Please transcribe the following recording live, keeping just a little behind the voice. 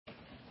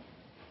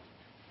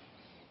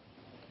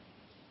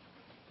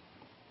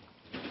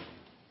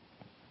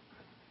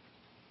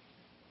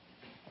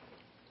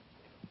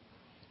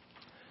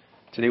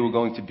Today we're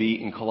going to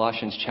be in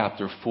Colossians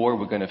chapter 4.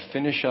 We're going to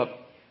finish up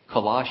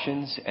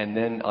Colossians, and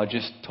then I'll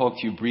just talk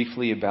to you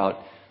briefly about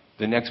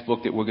the next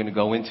book that we're going to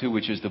go into,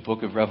 which is the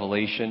book of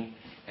Revelation.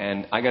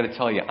 And I got to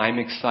tell you, I'm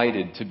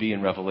excited to be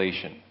in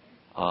Revelation.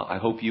 I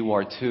hope you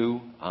are too.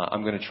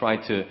 I'm going to try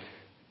to...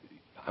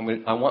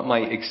 I want my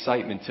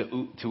excitement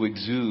to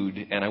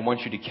exude, and I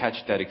want you to catch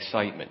that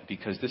excitement,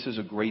 because this is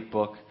a great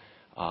book,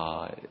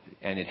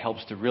 and it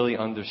helps to really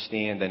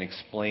understand and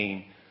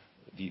explain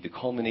the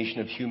culmination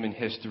of human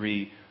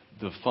history,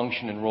 the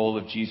function and role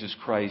of Jesus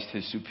Christ,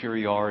 His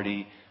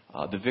superiority,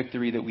 the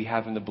victory that we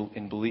have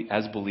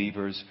as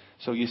believers.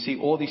 So you see,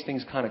 all these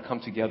things kind of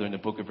come together in the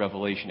book of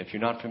Revelation. If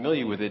you're not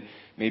familiar with it,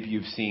 maybe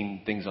you've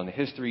seen things on the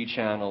History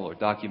Channel or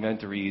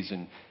documentaries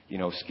and,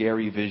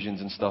 scary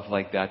visions and stuff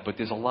like that. But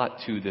there's a lot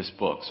to this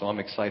book, so I'm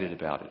excited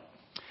about it.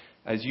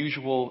 As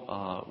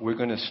usual, we're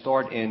going to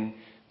start in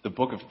the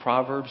book of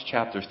Proverbs,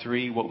 chapter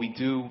 3. What we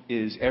do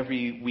is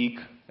every week,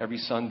 every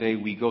Sunday,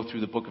 we go through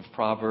the book of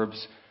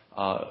Proverbs,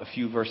 a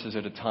few verses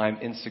at a time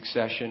in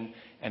succession,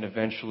 and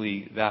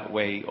eventually that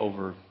way,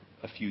 over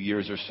a few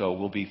years or so,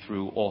 we'll be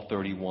through all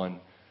 31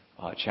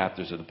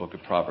 chapters of the book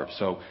of Proverbs.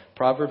 So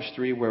Proverbs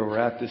 3, where we're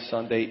at this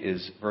Sunday,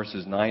 is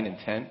verses 9 and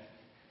 10.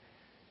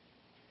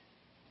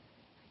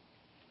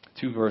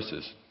 2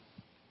 verses.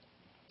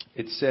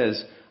 It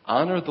says,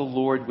 "Honor the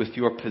Lord with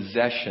your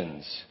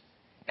possessions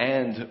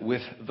and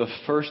with the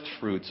first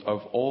fruits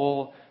of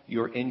all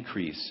your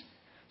increase.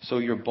 So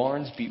your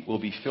barns will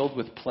be filled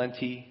with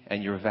plenty,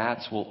 and your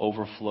vats will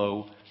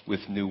overflow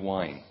with new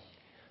wine."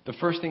 The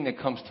first thing that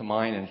comes to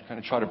mind, and kind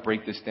of try to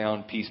break this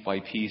down piece by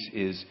piece,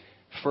 is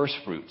first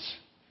fruits.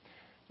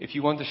 If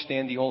you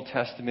understand the Old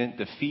Testament,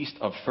 the Feast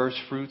of First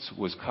Fruits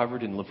was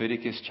covered in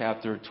Leviticus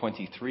chapter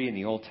 23 in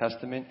the Old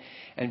Testament.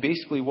 And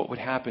basically what would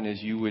happen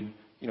is you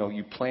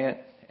plant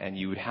and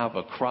you would have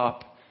a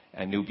crop,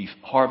 and it would be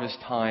harvest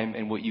time.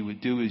 And what you would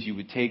do is you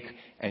would take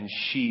and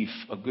sheaf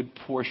a good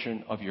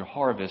portion of your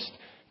harvest,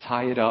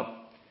 tie it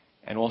up,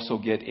 and also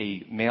get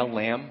a male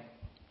lamb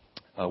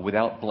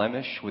without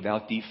blemish,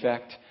 without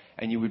defect,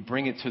 and you would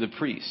bring it to the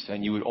priest,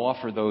 and you would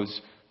offer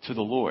those to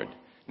the Lord.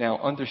 Now,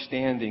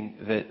 understanding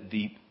that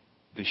the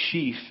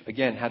sheaf,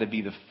 again, had to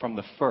be from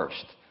the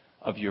first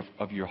of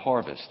your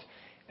harvest.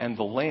 And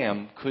the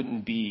lamb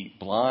couldn't be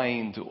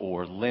blind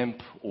or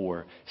limp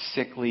or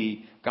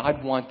sickly.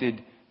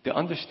 The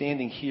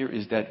understanding here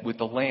is that with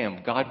the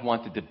lamb, God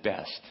wanted the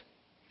best.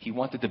 He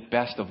wanted the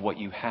best of what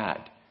you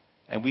had.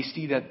 And we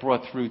see that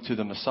brought through to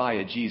the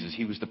Messiah, Jesus.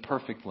 He was the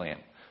perfect lamb,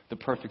 the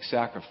perfect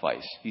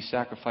sacrifice. He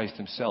sacrificed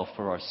himself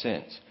for our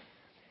sins.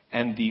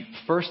 And the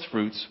first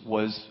fruits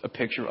was a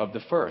picture of the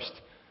first.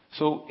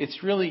 So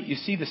it's really, you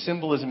see the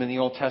symbolism in the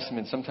Old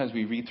Testament. Sometimes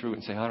we read through it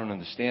and say, I don't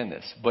understand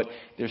this. But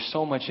there's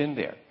so much in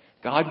there.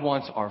 God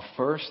wants our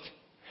first,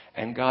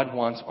 and God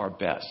wants our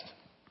best.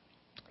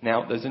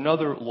 Now, there's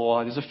another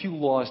law. There's a few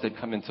laws that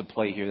come into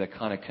play here that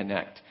kind of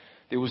connect.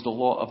 There was the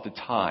law of the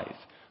tithe.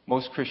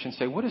 Most Christians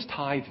say, what does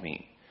tithe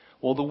mean?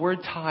 Well, the word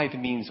tithe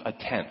means a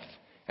tenth.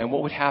 And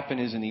what would happen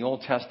is in the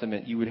Old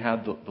Testament, you would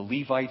have the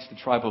Levites, the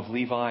tribe of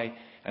Levi,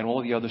 and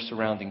all the other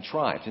surrounding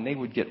tribes. And they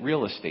would get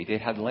real estate. They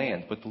had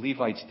land, but the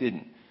Levites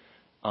didn't.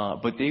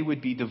 But they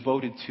would be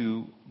devoted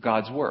to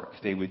God's work.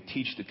 They would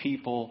teach the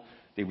people.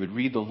 They would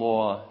read the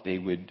law. They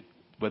would,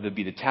 whether it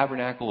be the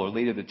tabernacle or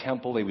later the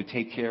temple, they would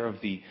take care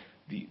of the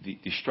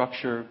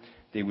structure.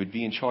 They would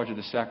be in charge of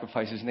the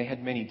sacrifices, and they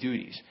had many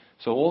duties.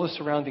 So all the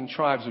surrounding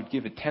tribes would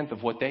give a tenth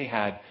of what they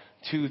had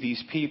to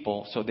these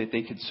people so that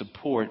they could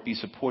be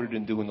supported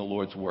in doing the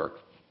Lord's work.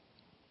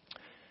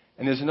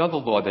 And there's another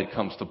law that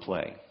comes to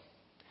play.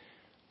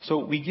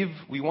 So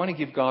we want to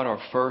give God our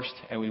first,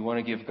 and we want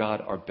to give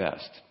God our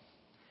best.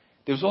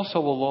 There's also a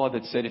law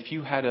that said if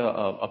you had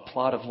a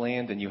plot of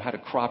land and you had a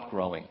crop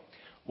growing,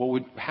 what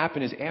would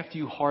happen is after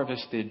you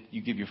harvested,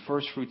 you give your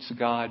first fruits to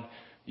God,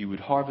 you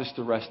would harvest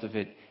the rest of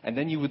it, and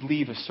then you would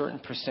leave a certain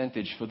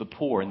percentage for the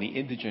poor and the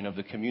indigent of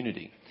the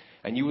community.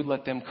 And you would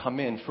let them come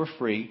in for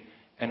free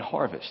and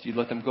harvest. You'd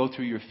let them go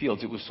through your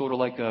fields. It was sort of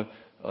like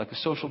a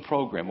social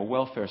program, a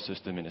welfare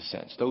system in a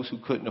sense. Those who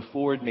couldn't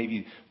afford,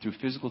 maybe through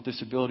physical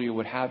disability or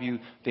what have you,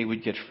 they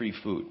would get free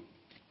food.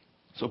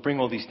 So bring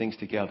all these things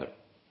together.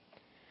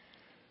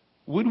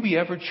 Would we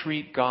ever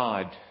treat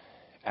God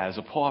as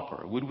a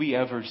pauper? Would we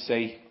ever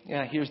say,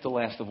 yeah, here's the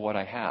last of what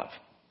I have?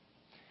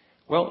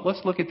 Well,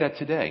 let's look at that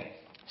today.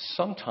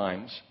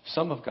 Sometimes,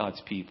 some of God's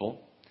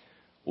people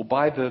will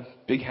buy the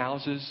big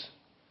houses,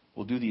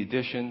 will do the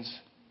additions,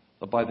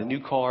 they'll buy the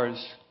new cars,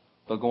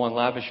 they'll go on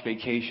lavish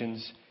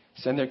vacations,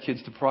 send their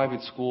kids to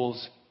private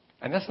schools,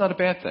 and that's not a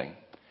bad thing.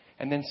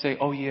 And then say,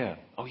 oh yeah,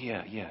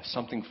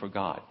 something for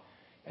God.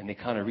 And they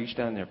kind of reach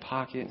down in their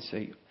pocket and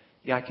say,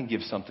 yeah, I can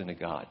give something to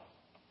God.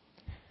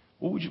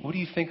 What do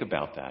you think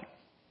about that?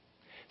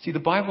 See, the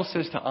Bible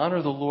says to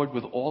honor the Lord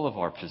with all of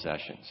our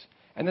possessions.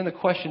 And then the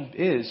question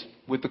is,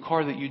 with the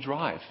car that you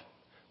drive,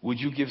 would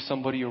you give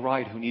somebody a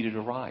ride who needed a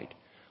ride?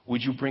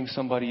 Would you bring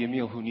somebody a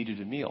meal who needed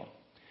a meal?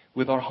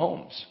 With our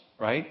homes,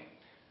 right?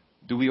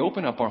 Do we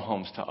open up our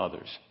homes to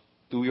others?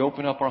 Do we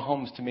open up our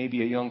homes to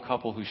maybe a young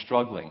couple who's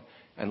struggling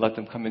and let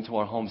them come into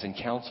our homes and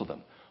counsel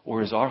them?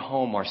 Or is our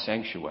home our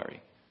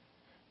sanctuary?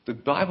 The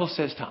Bible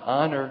says to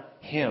honor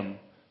Him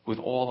with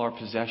all our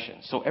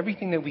possessions. So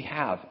everything that we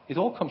have, it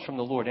all comes from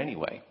the Lord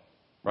anyway,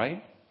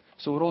 right?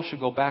 So it all should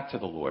go back to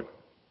the Lord.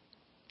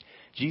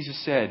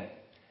 Jesus said,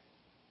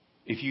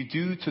 if you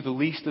do to the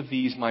least of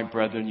these, my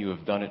brethren, you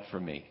have done it for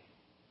me.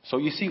 So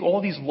you see,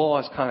 all these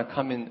laws kind of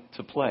come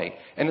into play.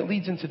 And it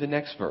leads into the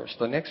next verse.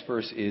 The next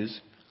verse is,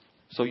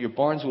 so your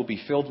barns will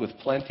be filled with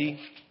plenty,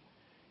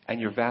 and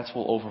your vats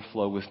will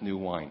overflow with new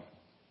wine.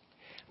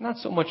 Not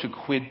so much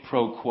a quid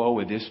pro quo,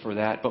 a this for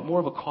that, but more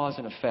of a cause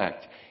and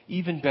effect.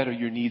 Even better,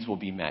 your needs will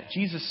be met.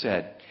 Jesus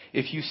said,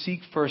 if you seek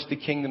first the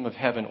kingdom of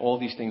heaven, all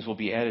these things will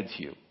be added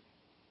to you.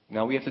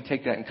 Now, we have to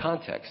take that in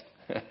context.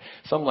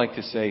 Some like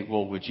to say,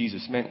 well, what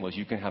Jesus meant was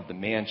you can have the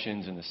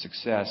mansions and the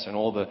success and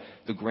all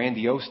the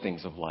grandiose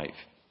things of life.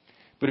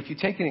 But if you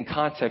take it in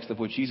context of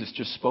what Jesus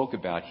just spoke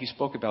about, He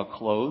spoke about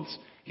clothes,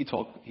 He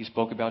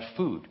spoke about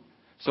food.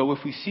 So if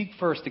we seek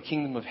first the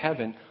kingdom of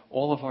heaven,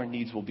 all of our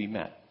needs will be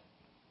met.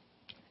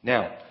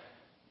 Now,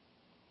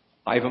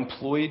 I've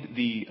employed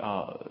the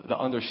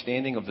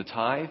understanding of the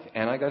tithe,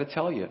 and I got to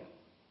tell you,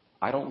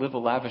 I don't live a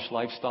lavish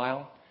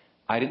lifestyle.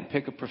 I didn't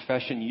pick a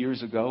profession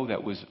years ago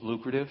that was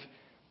lucrative.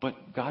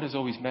 But God has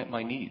always met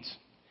my needs.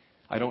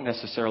 I don't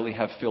necessarily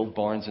have filled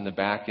barns in the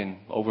back and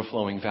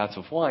overflowing vats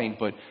of wine,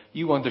 but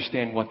you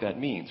understand what that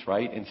means,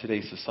 right, in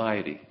today's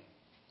society.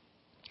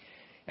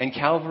 And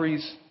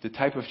Calvary's the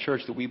type of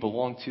church that we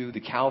belong to. The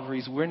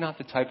Calvary's, we're not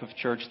the type of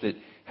church that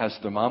has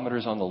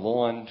thermometers on the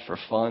lawn for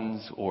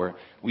funds or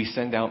we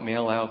send out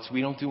mail-outs.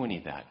 We don't do any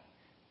of that.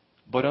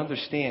 But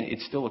understand,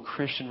 it's still a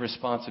Christian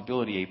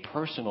responsibility, a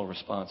personal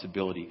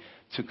responsibility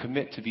to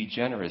commit to be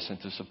generous and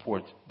to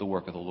support the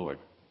work of the Lord.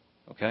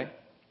 Okay?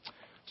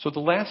 So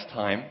the last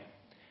time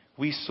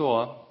we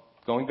saw,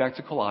 going back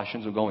to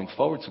Colossians or going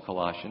forward to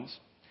Colossians,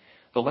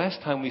 the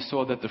last time we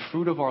saw that the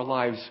fruit of our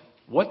lives,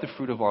 what the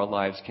fruit of our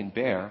lives can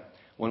bear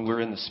when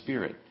we're in the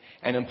Spirit,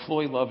 and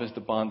employ love as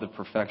the bond of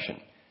perfection.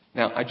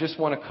 Now, I just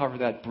want to cover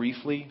that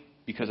briefly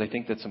because I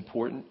think that's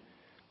important.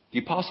 The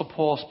Apostle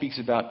Paul speaks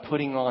about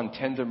putting on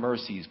tender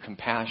mercies,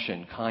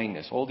 compassion,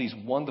 kindness, all these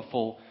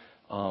wonderful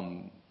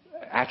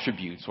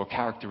attributes or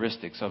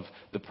characteristics of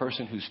the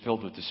person who's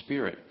filled with the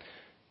Spirit.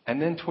 And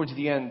then towards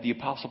the end, the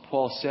Apostle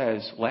Paul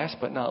says, last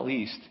but not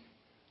least,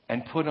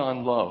 and put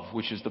on love,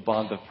 which is the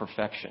bond of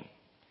perfection.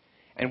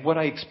 And what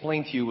I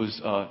explained to you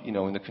was,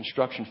 in the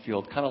construction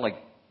field, kind of like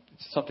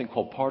something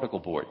called particle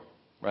board,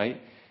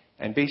 right?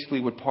 And basically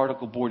what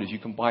particle board is, you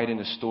can buy it in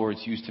a store.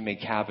 It's used to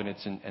make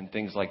cabinets and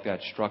things like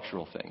that,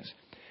 structural things.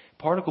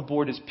 Particle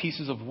board is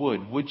pieces of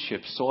wood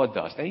chips,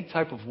 sawdust, any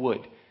type of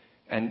wood.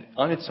 And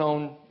on its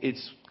own,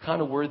 it's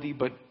kind of worthy,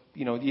 but,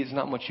 there's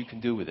not much you can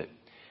do with it.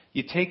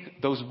 You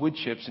take those wood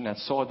chips and that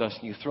sawdust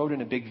and you throw it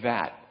in a big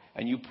vat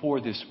and you pour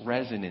this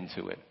resin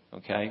into it,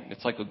 okay?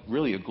 It's like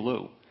really a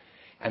glue.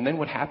 And then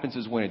what happens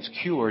is when it's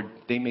cured,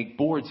 they make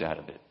boards out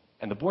of it.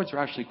 And the boards are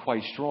actually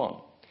quite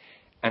strong.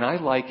 And I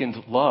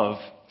likened love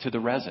to the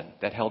resin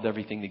that held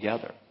everything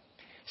together.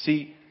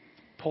 See,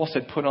 Paul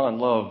said put on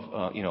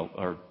love,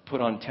 or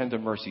put on tender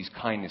mercies,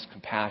 kindness,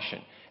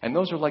 compassion. And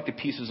those are like the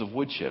pieces of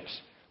wood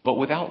chips. But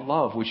without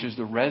love, which is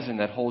the resin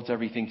that holds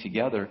everything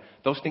together,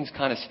 those things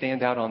kind of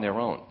stand out on their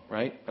own,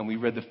 right? And we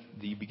read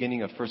the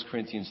beginning of 1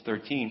 Corinthians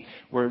 13,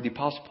 where the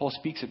Apostle Paul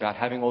speaks about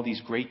having all these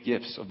great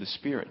gifts of the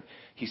Spirit.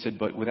 He said,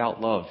 but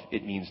without love,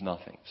 it means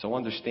nothing. So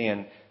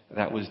understand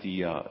that was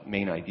the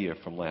main idea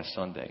from last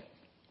Sunday.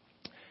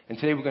 And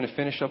today we're going to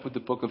finish up with the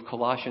book of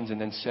Colossians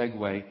and then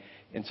segue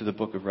into the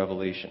book of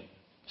Revelation.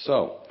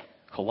 So,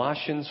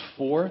 Colossians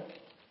 4,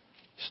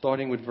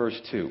 starting with verse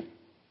 2.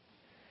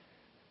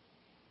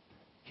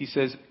 He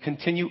says,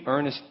 continue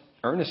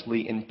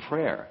earnestly in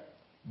prayer,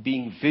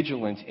 being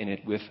vigilant in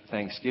it with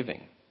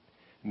thanksgiving.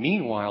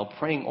 Meanwhile,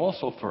 praying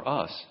also for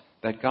us,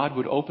 that God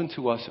would open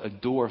to us a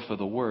door for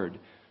the word,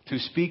 to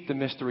speak the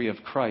mystery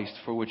of Christ,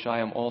 for which I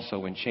am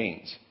also in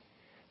chains,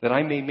 that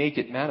I may make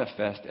it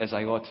manifest as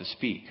I ought to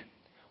speak.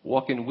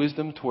 Walk in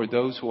wisdom toward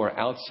those who are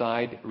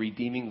outside,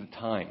 redeeming the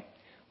time.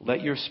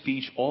 Let your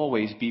speech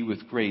always be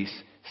with grace,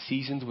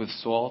 seasoned with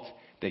salt,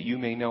 that you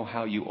may know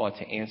how you ought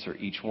to answer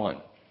each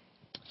one.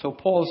 So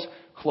Paul's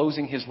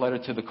closing his letter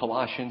to the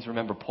Colossians.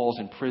 Remember, Paul's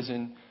in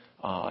prison.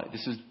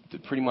 This is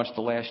pretty much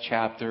the last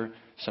chapter.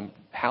 Some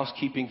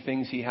housekeeping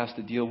things he has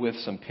to deal with,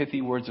 some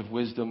pithy words of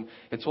wisdom.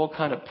 It's all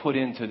kind of put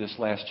into this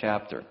last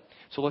chapter.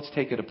 So let's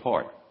take it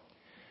apart.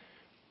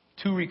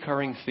 Two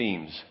recurring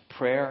themes,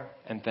 prayer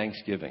and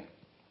thanksgiving.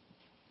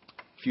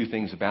 A few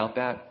things about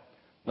that.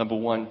 Number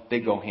one,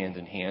 they go hand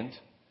in hand.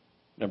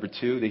 Number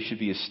two, they should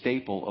be a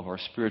staple of our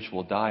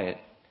spiritual diet.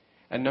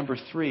 And number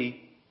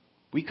three,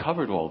 we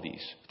covered all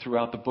these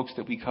throughout the books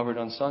that we covered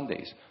on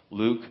Sundays.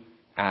 Luke,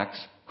 Acts,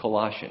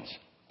 Colossians,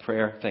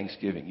 prayer,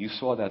 thanksgiving. You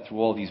saw that through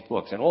all these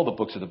books and all the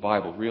books of the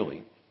Bible,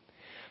 really.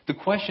 The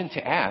question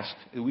to ask,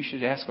 that we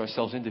should ask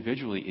ourselves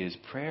individually is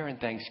prayer and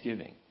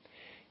thanksgiving.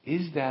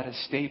 Is that a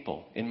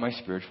staple in my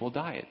spiritual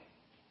diet?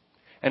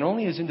 And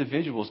only as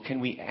individuals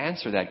can we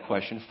answer that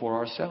question for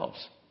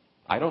ourselves.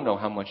 I don't know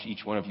how much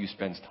each one of you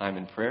spends time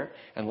in prayer,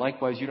 and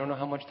likewise, you don't know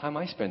how much time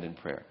I spend in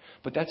prayer.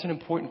 But that's an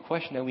important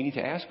question that we need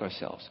to ask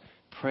ourselves.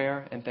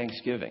 Prayer and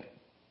thanksgiving.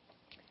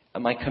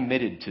 Am I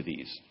committed to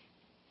these?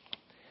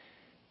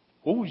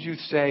 What would you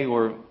say,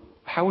 or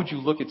how would you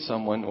look at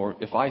someone, or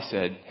if I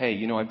said,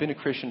 hey, I've been a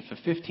Christian for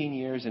 15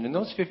 years, and in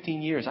those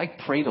 15 years, I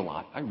prayed a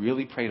lot. I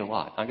really prayed a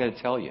lot. I got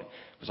to tell you,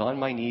 I was on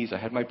my knees. I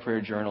had my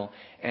prayer journal.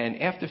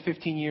 And after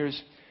 15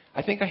 years,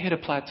 I think I hit a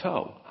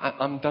plateau.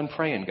 I'm done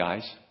praying,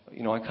 guys.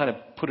 I kind of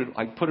put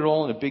it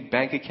all in a big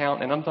bank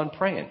account, and I'm done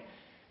praying.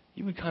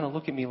 You would kind of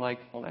look at me like,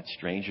 well, that's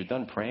strange. You're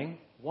done praying?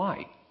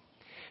 Why?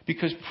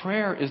 Because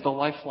prayer is the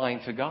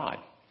lifeline to God.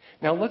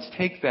 Now, let's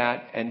take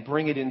that and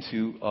bring it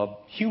into a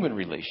human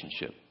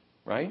relationship,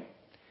 right?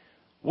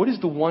 What is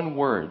the one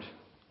word,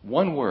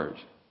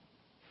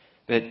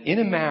 that in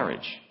a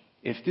marriage,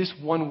 if this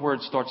one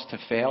word starts to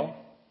fail,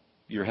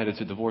 you're headed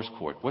to divorce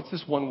court? What's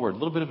this one word? A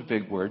little bit of a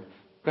big word.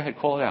 Go ahead,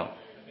 call it out.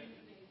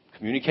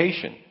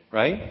 Communication,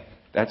 right?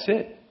 That's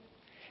it.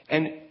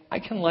 And I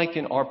can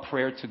liken our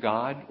prayer to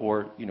God,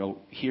 or,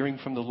 hearing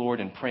from the Lord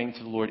and praying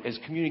to the Lord, as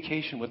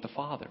communication with the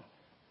Father.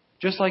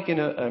 Just like in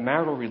a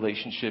marital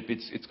relationship,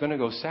 it's going to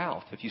go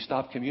south if you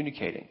stop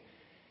communicating.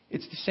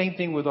 It's the same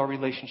thing with our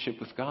relationship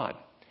with God.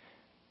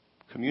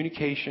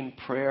 Communication,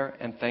 prayer,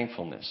 and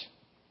thankfulness.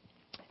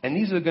 And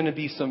these are going to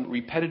be some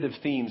repetitive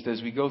themes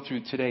as we go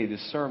through today, this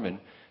sermon.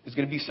 There's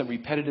going to be some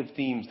repetitive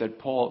themes that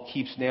Paul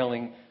keeps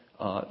trying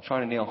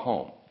to nail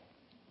home.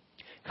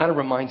 Kind of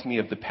reminds me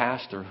of the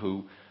pastor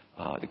who,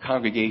 the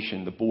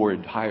congregation, the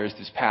board, hires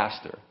this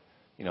pastor.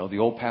 The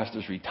old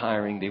pastor's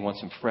retiring. They want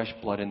some fresh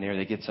blood in there.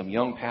 They get some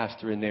young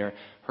pastor in there,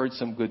 heard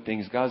some good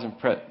things, got an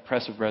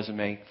impressive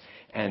resume,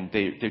 and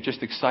they're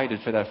just excited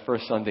for that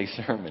first Sunday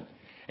sermon.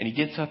 And he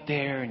gets up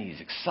there, and he's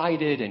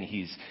excited, and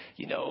he's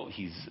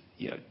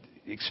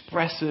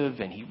expressive,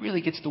 and he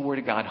really gets the Word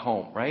of God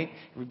home, right?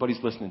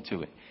 Everybody's listening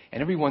to it.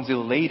 And everyone's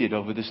elated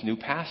over this new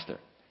pastor.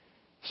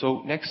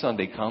 So next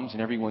Sunday comes,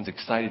 and everyone's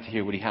excited to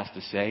hear what he has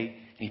to say,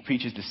 and he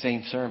preaches the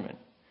same sermon.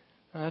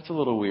 That's a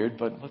little weird,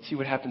 but let's see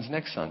what happens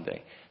next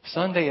Sunday.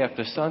 Sunday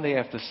after Sunday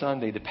after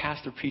Sunday, the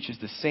pastor preaches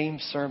the same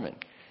sermon.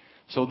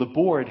 So the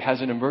board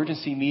has an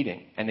emergency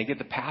meeting, and they get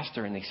the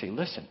pastor, and they say,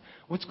 listen,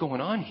 what's going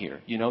on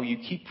here? You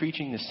keep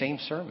preaching the same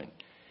sermon.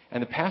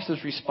 And the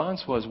pastor's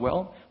response was,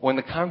 well, when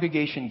the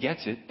congregation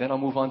gets it, then I'll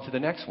move on to the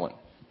next one.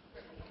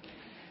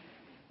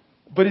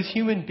 But as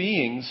human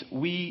beings,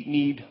 we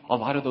need a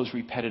lot of those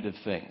repetitive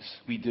things.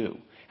 We do.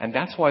 And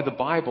that's why the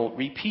Bible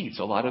repeats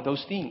a lot of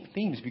those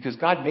themes, because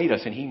God made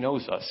us and He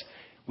knows us.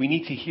 We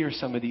need to hear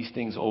some of these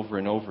things over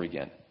and over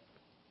again.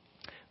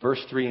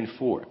 Verse 3 and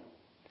 4.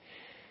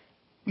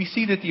 We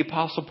see that the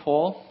Apostle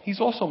Paul,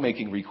 he's also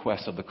making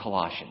requests of the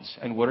Colossians.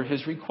 And what are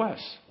his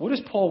requests? What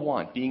does Paul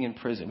want being in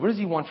prison? What does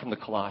he want from the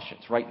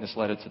Colossians, writing this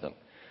letter to them?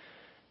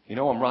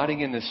 I'm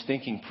rotting in this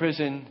stinking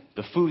prison.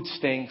 The food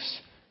stinks.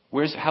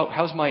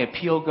 How's my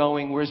appeal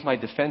going? Where's my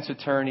defense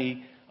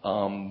attorney?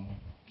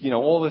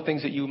 All the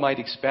things that you might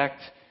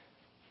expect.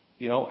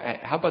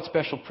 How about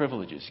special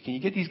privileges? Can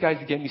you get these guys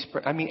to get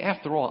me?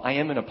 After all, I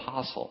am an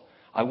apostle.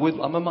 I'm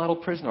a model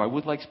prisoner. I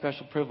would like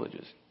special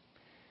privileges.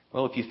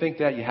 Well, if you think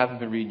that, you haven't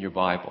been reading your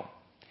Bible.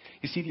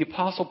 You see, the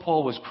Apostle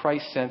Paul was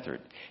Christ-centered,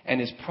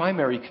 and his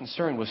primary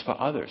concern was for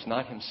others,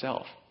 not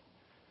himself.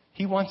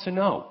 He wants to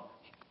know,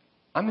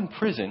 I'm in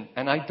prison,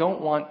 and I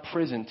don't want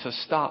prison to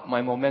stop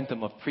my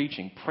momentum of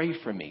preaching. Pray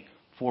for me.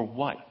 For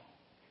what?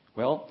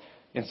 Well,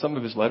 in some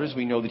of his letters,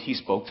 we know that he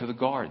spoke to the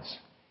guards.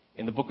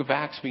 In the book of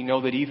Acts, we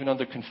know that even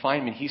under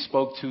confinement, he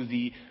spoke to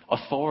the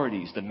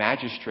authorities, the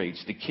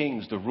magistrates, the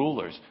kings, the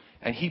rulers,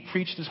 and he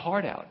preached his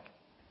heart out.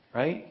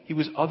 Right? He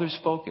was others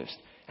focused,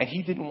 and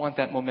he didn't want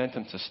that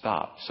momentum to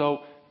stop. So,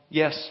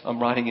 yes,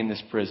 I'm rotting in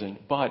this prison,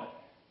 but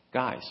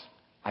guys,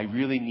 I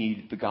really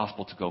need the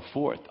gospel to go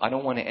forth. I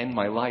don't want to end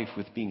my life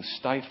with being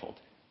stifled.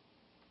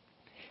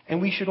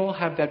 And we should all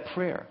have that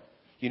prayer.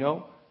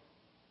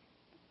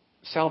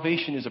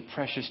 Salvation is a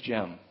precious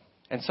gem.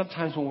 And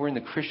sometimes when we're in the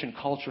Christian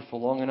culture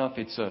for long enough,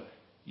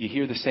 you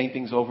hear the same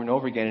things over and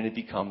over again, and it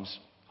becomes,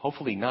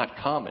 hopefully, not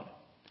common.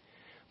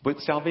 But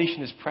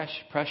salvation is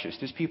precious.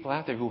 There's people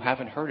out there who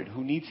haven't heard it,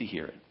 who need to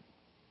hear it.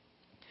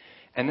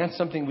 And that's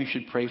something we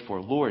should pray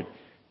for. Lord,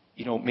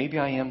 maybe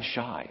I am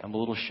shy. I'm a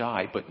little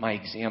shy, but my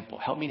example.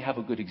 Help me to have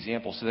a good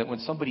example so that when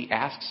somebody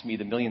asks me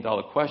the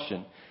million-dollar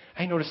question,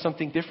 I notice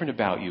something different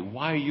about you.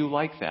 Why are you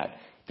like that?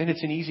 Then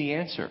it's an easy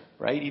answer,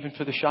 right? Even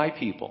for the shy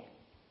people.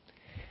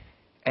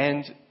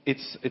 And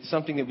it's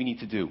something that we need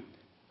to do.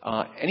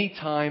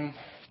 Anytime,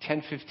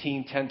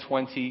 10:15,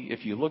 10:20,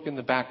 if you look in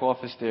the back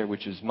office there,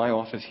 which is my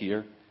office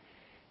here,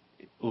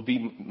 it will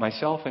be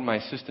myself and my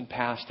assistant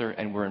pastor,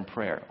 and we're in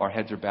prayer. Our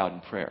heads are bowed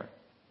in prayer.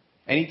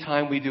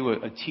 Anytime we do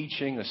a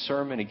teaching, a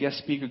sermon, a guest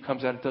speaker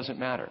comes out, it doesn't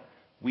matter.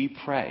 We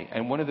pray.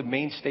 And one of the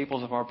main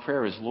staples of our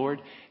prayer is, Lord,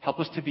 help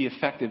us to be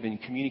effective in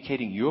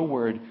communicating your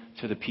word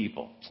to the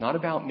people. It's not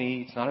about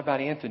me. It's not about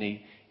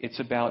Anthony. It's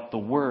about the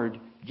word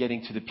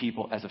getting to the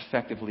people as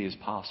effectively as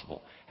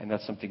possible. And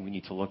that's something we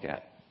need to look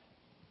at.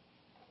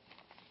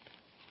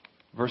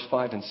 Verse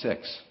 5 and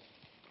 6.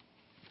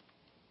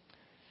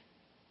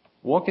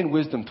 Walk in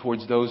wisdom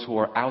towards those who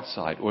are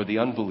outside, or the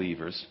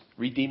unbelievers,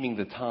 redeeming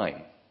the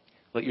time.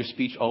 Let your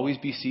speech always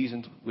be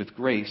seasoned with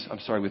grace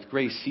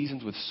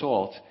seasoned with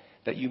salt,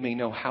 that you may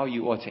know how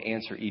you ought to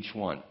answer each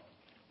one.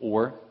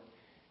 Or,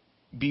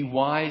 be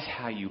wise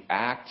how you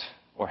act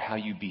or how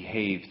you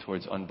behave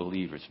towards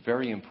unbelievers.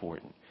 Very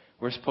important.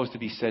 We're supposed to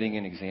be setting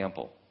an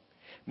example.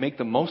 Make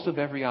the most of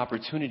every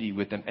opportunity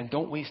with them, and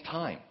don't waste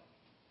time.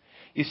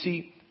 You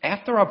see,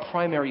 after our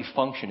primary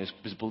function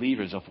as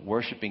believers of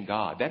worshiping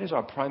God, that is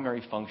our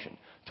primary function,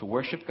 to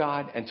worship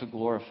God and to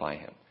glorify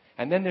Him.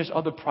 And then there's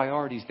other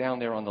priorities down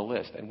there on the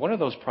list. And one of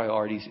those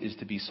priorities is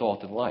to be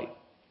salt and light.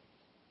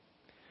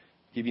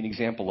 I'll give you an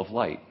example of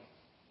light.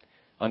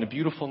 On a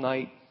beautiful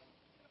night,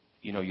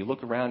 you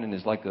look around and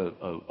there's like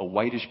a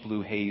whitish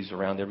blue haze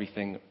around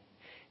everything.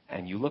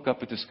 And you look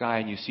up at the sky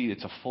and you see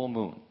it's a full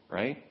moon,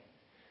 right?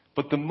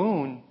 But the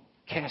moon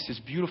casts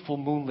this beautiful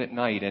moonlit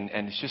night, and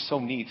it's just so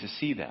neat to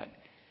see that.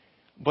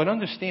 But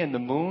understand, the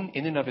moon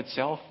in and of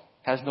itself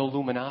has no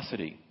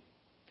luminosity.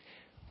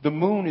 The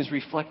moon is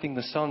reflecting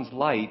the sun's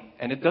light,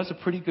 and it does a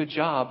pretty good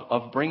job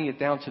of bringing it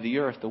down to the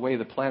earth the way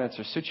the planets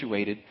are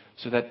situated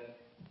so that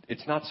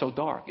it's not so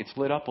dark. It's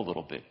lit up a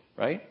little bit,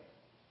 right?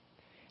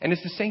 And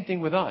it's the same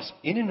thing with us.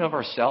 In and of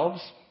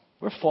ourselves,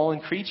 we're fallen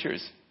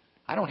creatures.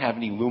 I don't have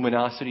any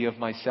luminosity of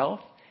myself.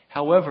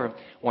 However,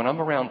 when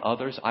I'm around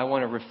others, I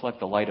want to reflect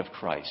the light of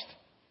Christ.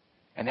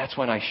 And that's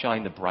when I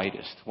shine the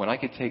brightest. When I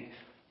can take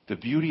the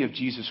beauty of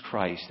Jesus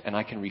Christ and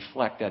I can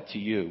reflect that to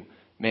you,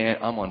 man,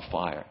 I'm on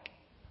fire.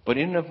 But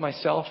in and of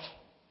myself,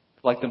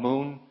 like the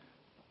moon,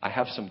 I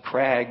have some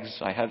crags,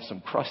 I have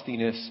some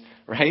crustiness,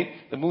 right?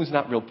 The moon's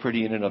not real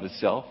pretty in and of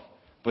itself,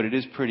 but it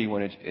is pretty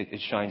when it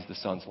shines the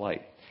sun's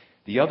light.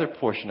 The other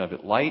portion of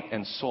it, light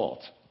and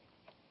salt.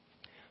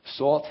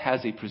 Salt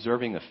has a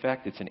preserving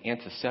effect. It's an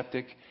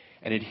antiseptic,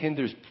 and it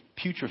hinders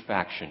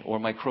putrefaction or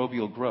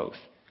microbial growth.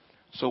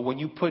 So when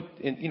you put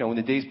in, in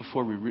the days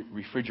before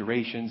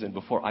refrigerations and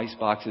before ice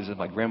boxes, as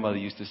my grandmother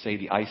used to say,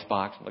 the ice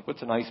box. I'm like,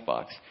 what's an ice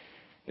box?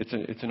 It's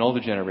an older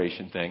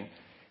generation thing.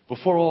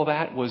 Before all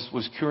that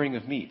was curing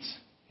of meats.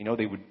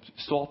 They would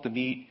salt the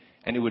meat,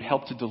 and it would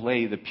help to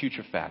delay the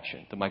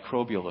putrefaction, the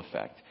microbial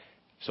effect.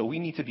 So we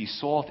need to be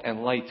salt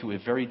and light to a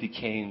very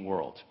decaying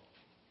world.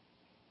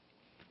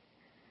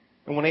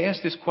 And when I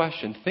ask this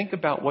question, think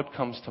about what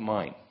comes to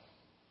mind.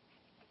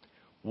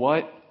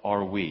 What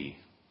are we?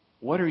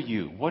 What are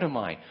you? What am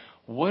I?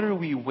 What are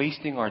we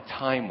wasting our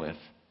time with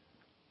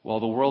while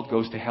the world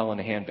goes to hell in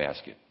a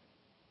handbasket?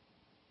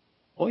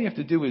 All you have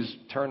to do is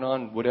turn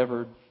on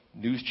whatever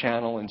news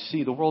channel and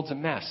see the world's a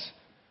mess.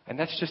 And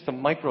that's just a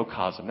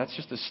microcosm. That's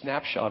just a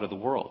snapshot of the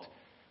world.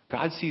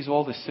 God sees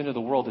all the sin of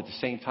the world at the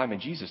same time,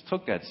 and Jesus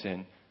took that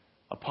sin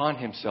upon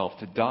Himself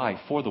to die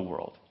for the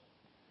world.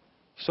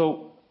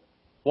 So,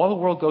 while the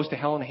world goes to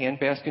hell in a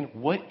handbasket,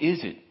 what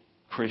is it,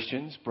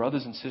 Christians,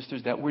 brothers and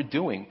sisters, that we're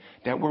doing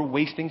that we're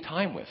wasting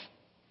time with?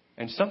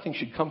 And something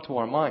should come to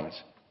our minds.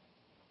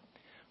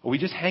 Are we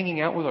just hanging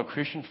out with our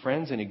Christian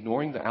friends and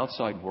ignoring the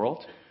outside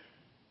world?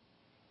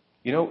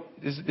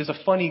 There's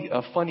a funny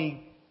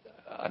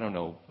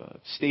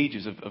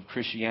stages of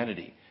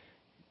Christianity.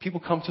 People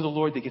come to the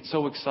Lord, they get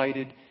so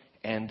excited,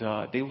 and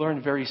they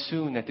learn very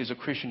soon that there's a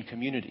Christian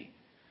community.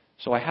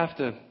 So I have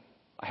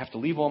to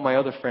leave all my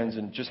other friends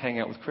and just hang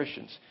out with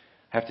Christians.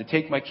 I have to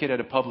take my kid out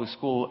of public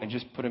school and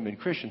just put him in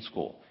Christian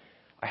school.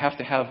 I have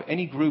to have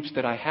any groups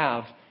that I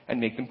have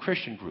and make them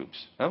Christian groups.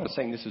 I'm not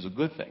saying this is a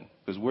good thing,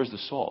 because where's the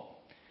salt?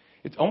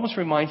 It almost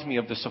reminds me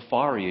of the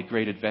safari at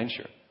Great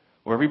Adventure,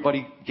 where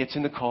everybody gets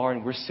in the car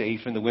and we're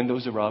safe and the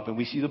windows are up and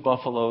we see the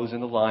buffaloes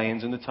and the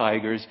lions and the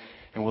tigers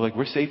and we're like,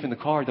 we're safe in the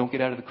car, don't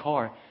get out of the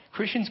car.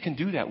 Christians can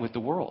do that with the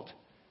world.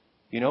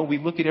 We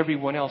look at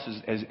everyone else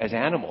as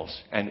animals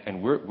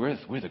and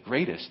we're the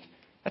greatest.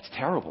 That's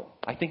terrible.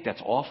 I think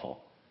that's awful.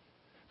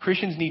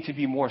 Christians need to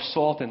be more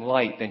salt and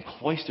light than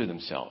cloister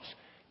themselves.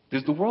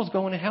 Because the world's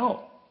going to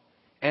hell.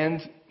 And,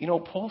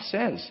 Paul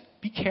says,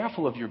 be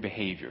careful of your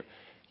behavior.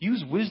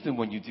 Use wisdom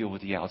when you deal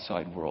with the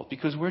outside world,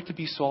 because we're to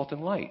be salt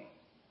and light.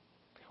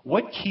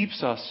 What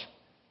keeps us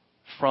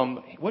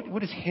from,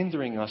 what is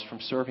hindering us from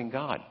serving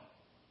God?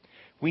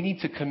 We need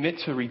to commit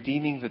to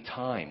redeeming the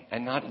time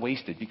and not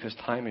waste it, because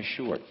time is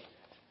short.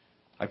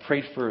 I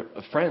prayed for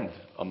a friend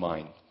of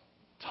mine,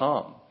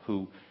 Tom,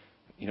 who,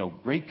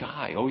 great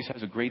guy, always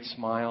has a great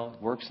smile,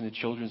 works in the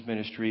children's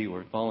ministry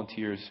or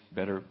volunteers,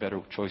 better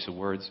choice of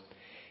words.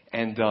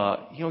 And,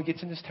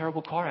 gets in this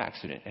terrible car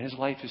accident and his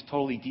life is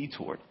totally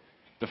detoured.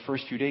 The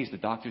first few days, the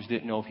doctors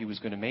didn't know if he was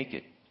going to make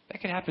it.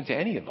 That could happen to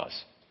any of us.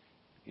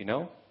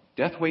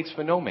 Death waits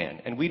for no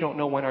man, and we don't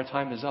know when our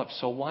time is up.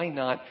 So why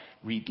not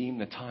redeem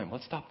the time?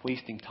 Let's stop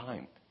wasting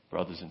time,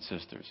 brothers and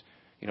sisters.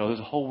 There's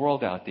a whole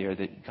world out there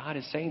that God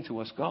is saying to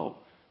us, go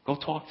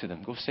talk to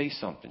them, go say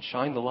something,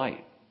 shine the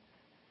light.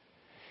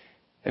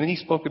 And then he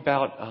spoke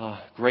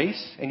about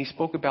grace, and he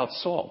spoke about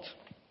salt.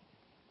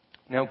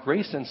 Now,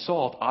 grace and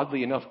salt,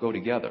 oddly enough, go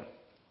together.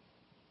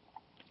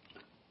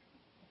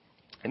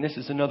 And this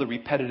is another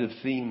repetitive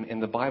theme in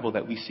the Bible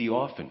that we see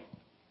often.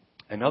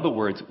 In other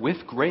words,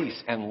 with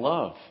grace and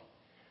love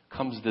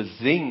comes the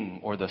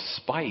zing or the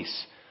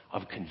spice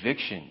of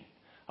conviction,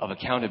 of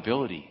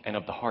accountability, and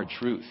of the hard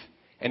truth.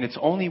 And it's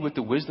only with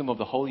the wisdom of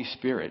the Holy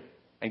Spirit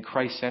and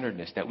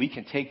Christ-centeredness that we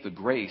can take the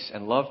grace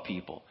and love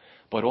people,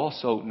 but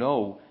also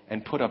know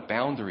and put up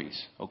boundaries,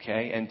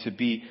 okay? And to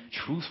be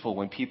truthful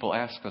when people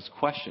ask us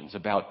questions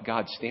about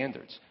God's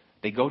standards.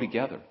 They go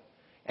together.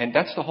 And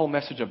that's the whole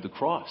message of the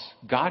cross.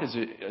 God is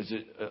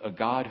a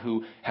God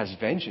who has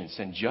vengeance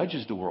and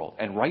judges the world,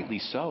 and rightly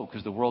so,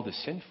 because the world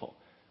is sinful.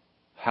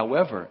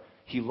 However,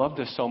 he loved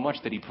us so much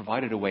that he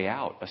provided a way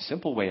out, a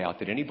simple way out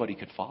that anybody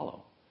could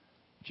follow.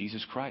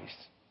 Jesus Christ,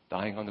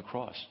 dying on the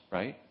cross,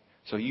 right?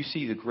 So you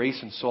see the grace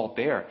and salt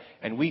there.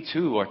 And we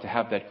too are to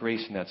have that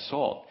grace and that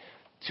salt.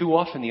 Too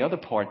often the other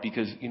part,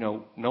 because,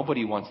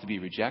 nobody wants to be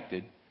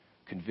rejected,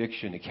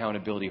 conviction,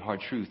 accountability,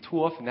 hard truth, too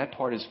often that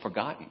part is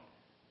forgotten.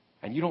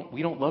 And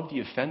we don't love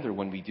the offender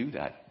when we do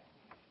that.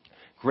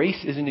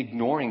 Grace isn't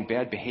ignoring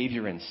bad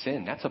behavior and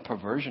sin. That's a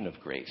perversion of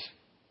grace.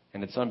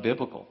 And it's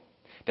unbiblical.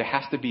 There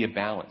has to be a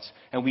balance.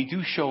 And we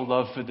do show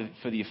love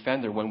for the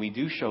offender when we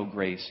do show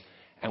grace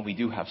and we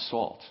do have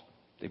salt.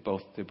 They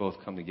both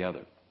come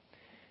together.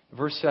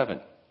 Verse 7.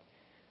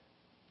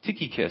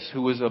 Tychicus,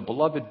 who is a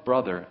beloved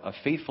brother, a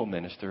faithful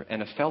minister,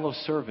 and a fellow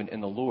servant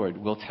in the Lord,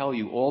 will tell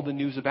you all the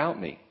news about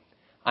me.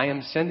 I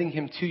am sending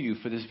him to you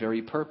for this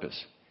very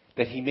purpose,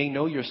 that he may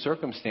know your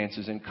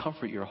circumstances and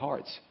comfort your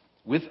hearts.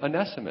 With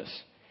Onesimus,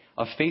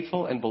 a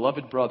faithful and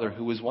beloved brother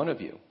who is one of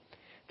you.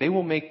 They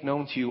will make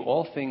known to you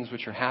all things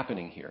which are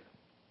happening here.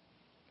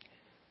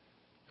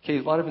 Okay,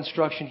 a lot of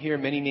instruction here.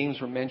 Many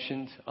names were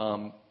mentioned.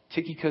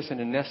 Tychicus and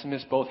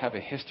Onesimus both have a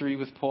history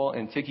with Paul,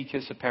 and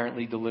Tychicus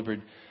apparently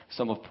delivered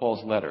some of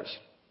Paul's letters.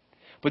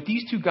 But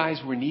these two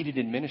guys were needed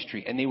in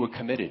ministry, and they were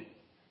committed.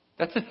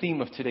 That's the theme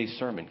of today's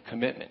sermon,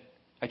 commitment.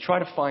 I try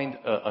to find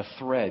a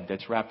thread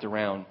that's wrapped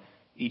around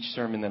each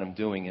sermon that I'm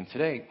doing, and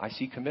today I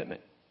see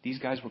commitment. These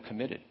guys were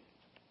committed,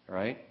 all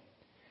right?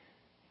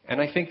 And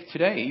I think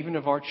today, even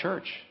of our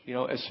church,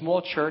 a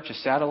small church, a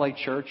satellite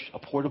church, a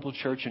portable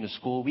church in a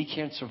school, we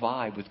can't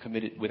survive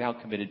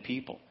without committed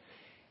people.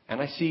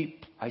 And I see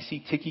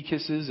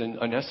Tychicus's and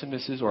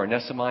Onesimus's, or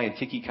Onesimi and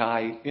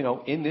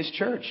Tychicai, in this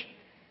church.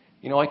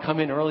 I come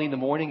in early in the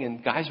morning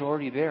and guys are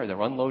already there.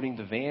 They're unloading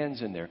the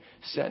vans and they're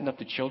setting up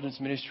the children's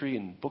ministry,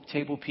 and book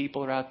table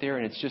people are out there,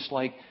 and it's just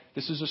like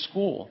this is a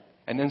school.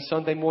 And then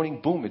Sunday morning,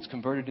 boom, it's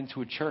converted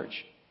into a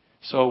church.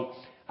 So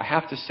I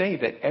have to say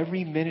that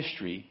every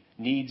ministry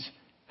needs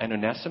an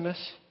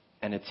Onesimus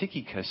and a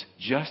Tychicus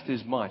just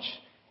as much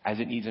as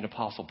it needs an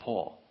Apostle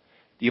Paul.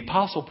 The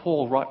Apostle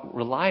Paul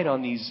relied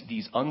on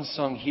these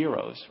unsung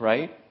heroes,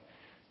 right?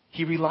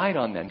 He relied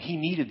on them. He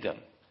needed them.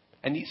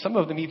 And some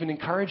of them even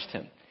encouraged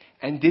him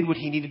and did what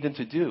he needed them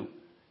to do.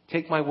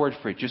 Take my word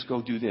for it. Just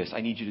go do this.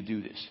 I need you to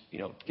do this.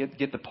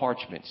 Get the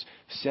parchments.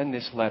 Send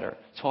this letter.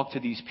 Talk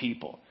to these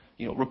people.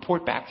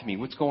 Report back to me.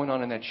 What's going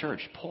on in that church?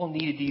 Paul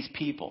needed these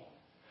people.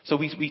 So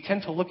we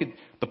tend to look at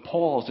the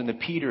Pauls and the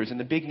Peters and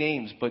the big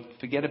names, but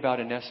forget about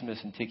Onesimus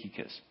and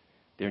Tychicus.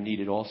 They're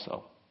needed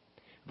also.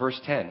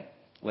 Verse 10.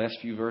 Last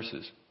few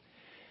verses.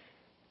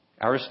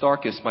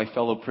 Aristarchus, my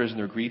fellow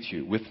prisoner, greets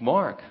you, with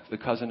Mark, the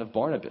cousin of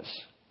Barnabas,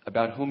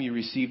 about whom you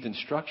received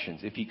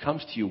instructions. If he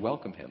comes to you,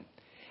 welcome him.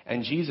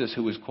 And Jesus,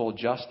 who is called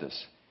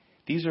Justus.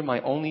 These are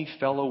my only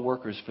fellow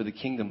workers for the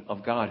kingdom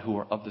of God who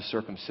are of the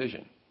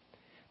circumcision.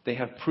 They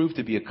have proved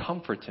to be a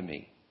comfort to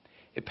me.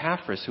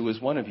 Epaphras, who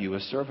is one of you, a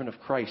servant of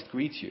Christ,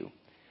 greets you,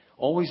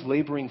 always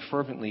laboring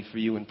fervently for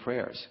you in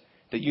prayers,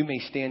 that you may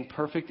stand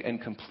perfect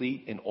and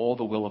complete in all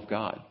the will of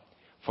God.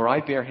 For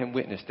I bear him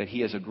witness that he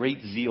has a great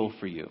zeal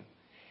for you.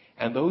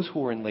 And those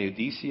who are in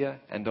Laodicea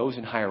and those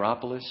in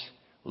Hierapolis,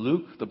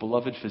 Luke, the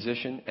beloved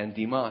physician, and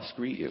Demas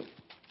greet you.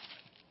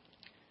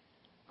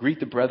 Greet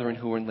the brethren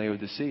who are in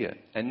Laodicea,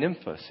 and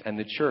Nymphas, and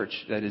the church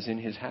that is in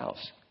his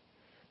house.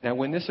 Now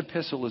when this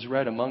epistle is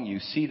read among you,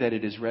 see that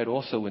it is read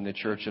also in the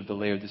church of the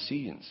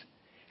Laodiceans,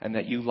 and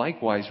that you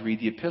likewise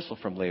read the epistle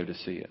from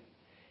Laodicea.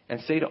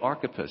 And say to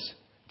Archippus,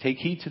 take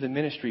heed to the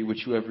ministry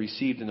which you have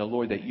received in the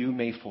Lord, that you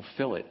may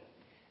fulfill it.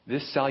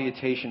 This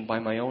salutation by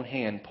my own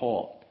hand,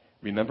 Paul.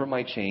 Remember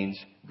my chains.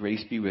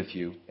 Grace be with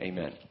you.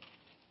 Amen.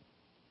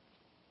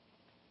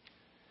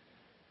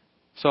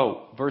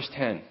 So, verse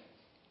 10.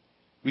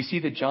 We see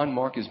that John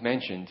Mark is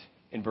mentioned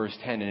in verse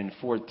 10, and in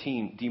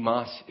 14,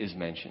 Demas is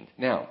mentioned.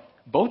 Now,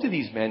 both of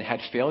these men had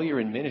failure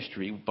in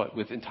ministry, but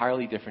with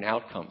entirely different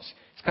outcomes.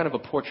 It's kind of a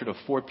portrait of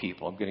four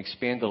people. I'm going to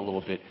expand it a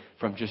little bit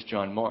from just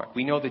John Mark.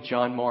 We know that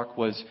John Mark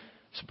was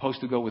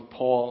supposed to go with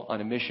Paul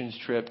on a missions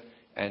trip,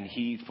 and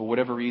he, for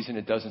whatever reason,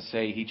 it doesn't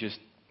say, he just,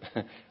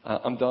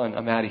 I'm done,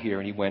 I'm out of here,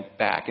 and he went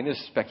back. And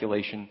there's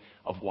speculation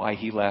of why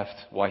he left,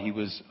 why he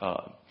was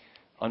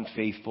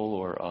unfaithful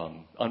or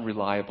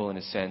unreliable in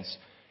a sense.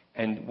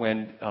 And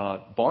when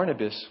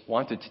Barnabas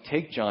wanted to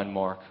take John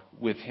Mark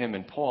with him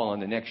and Paul on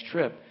the next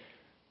trip,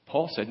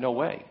 Paul said, no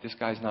way, this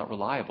guy's not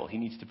reliable. He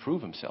needs to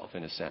prove himself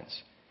in a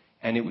sense.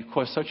 And it would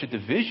cause such a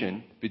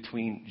division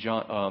between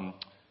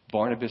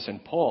Barnabas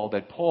and Paul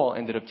that Paul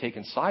ended up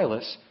taking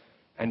Silas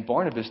and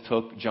Barnabas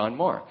took John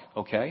Mark,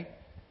 okay?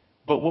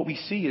 But what we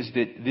see is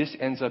that this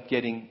ends up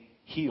getting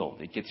healed.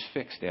 It gets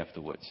fixed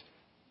afterwards.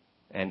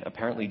 And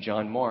apparently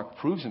John Mark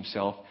proves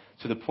himself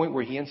to the point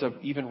where he ends up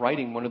even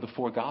writing one of the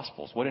 4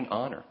 Gospels. What an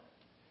honor.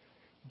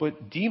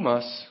 But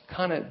Demas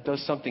kind of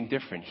does something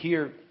different.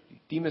 Here,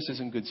 Demas is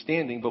in good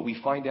standing, but we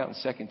find out in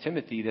 2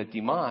 Timothy that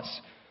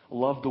Demas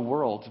loved the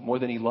world more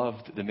than he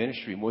loved the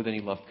ministry, more than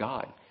he loved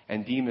God.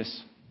 And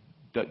Demas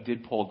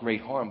did Paul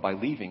great harm by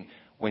leaving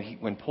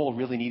when Paul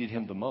really needed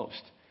him the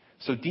most.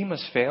 So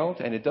Demas failed,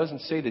 and it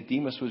doesn't say that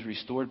Demas was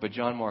restored, but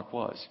John Mark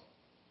was.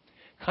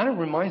 Kind of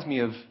reminds me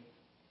of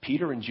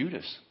Peter and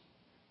Judas,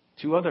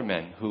 2 other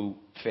men who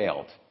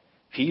failed.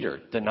 Peter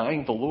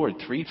denying the Lord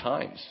 3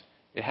 times.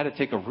 It had to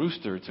take a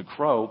rooster to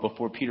crow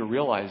before Peter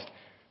realized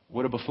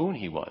what a buffoon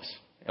he was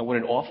and what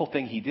an awful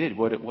thing he did,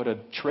 what a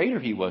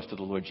traitor he was to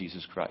the Lord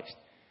Jesus Christ.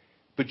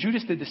 But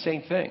Judas did the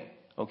same thing,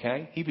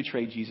 okay? He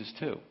betrayed Jesus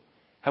too.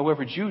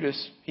 However,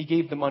 Judas, he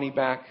gave the money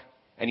back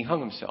and he hung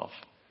himself.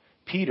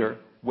 Peter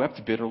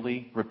wept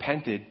bitterly,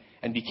 repented,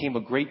 and became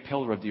a great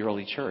pillar of the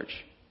early church.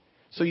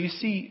 So you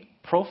see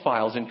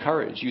profiles in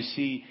courage. You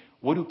see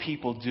what do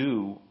people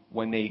do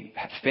when they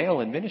fail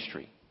in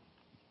ministry.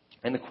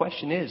 And the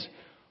question is,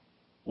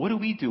 what do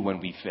we do when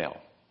we fail?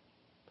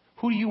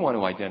 Who do you want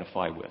to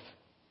identify with?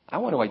 I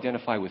want to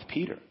identify with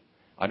Peter.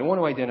 I don't want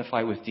to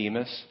identify with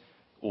Demas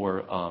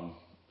or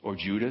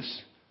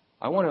Judas.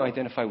 I want to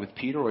identify with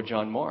Peter or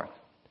John Mark.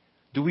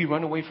 Do we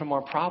run away from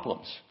our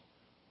problems?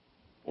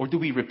 Or do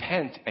we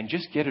repent and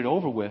just get it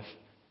over with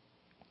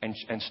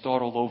and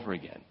start all over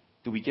again?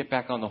 Do we get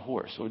back on the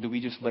horse? Or do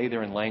we just lay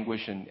there and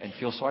languish and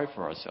feel sorry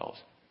for ourselves?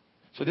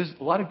 So there's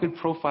a lot of good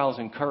profiles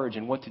in courage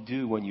and what to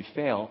do when you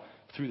fail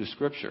through the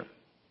Scripture.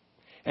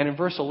 And in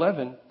verse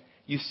 11,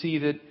 you see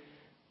that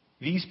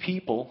these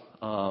people,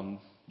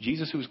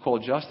 Jesus who is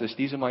called Justice,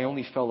 these are my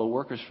only fellow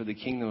workers for the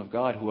kingdom of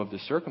God who of the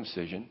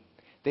circumcision,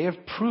 they have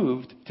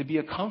proved to be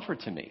a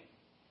comfort to me.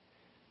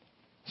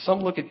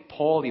 Some look at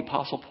Paul, the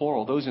Apostle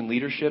Paul, those in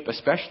leadership,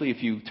 especially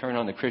if you turn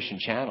on the Christian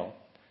channel,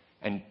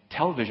 and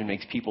television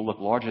makes people look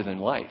larger than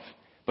life.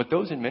 But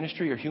those in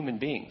ministry are human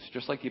beings,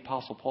 just like the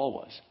Apostle Paul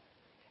was.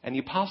 And the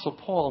Apostle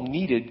Paul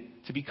needed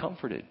to be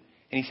comforted.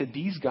 And he said,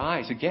 these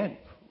guys, again,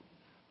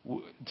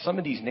 some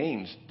of these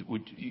names,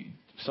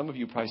 some of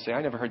you probably say,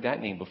 I never heard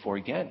that name before.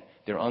 Again,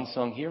 they're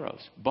unsung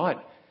heroes.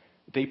 But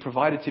they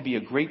provided to be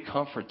a great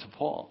comfort to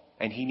Paul,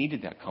 and he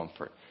needed that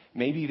comfort.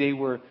 Maybe they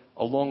were,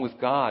 along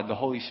with God, the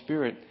Holy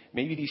Spirit,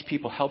 maybe these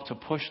people helped to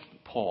push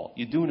Paul.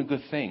 You're doing a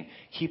good thing.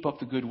 Keep up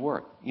the good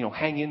work.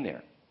 Hang in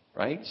there.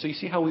 Right? So you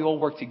see how we all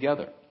work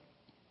together.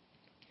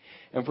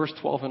 And verse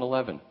 12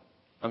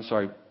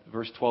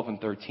 and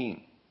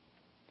 13.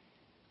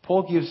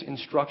 Paul gives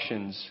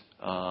instructions,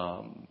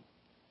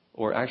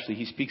 or actually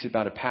he speaks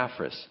about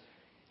Epaphras.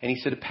 And he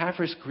said,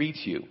 Epaphras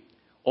greets you,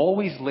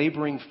 always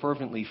laboring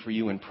fervently for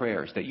you in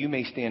prayers, that you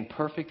may stand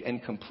perfect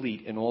and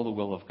complete in all the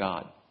will of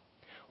God.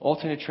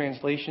 Alternate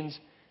translations,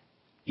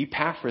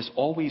 Epaphras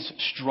always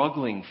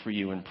struggling for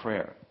you in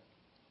prayer.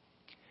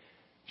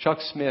 Chuck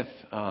Smith,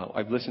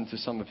 I've listened to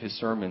some of his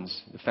sermons,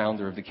 the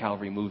founder of the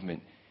Calvary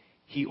movement.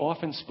 He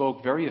often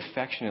spoke very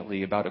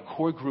affectionately about a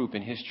core group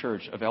in his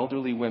church of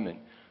elderly women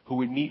who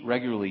would meet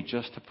regularly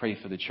just to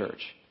pray for the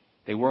church.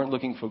 They weren't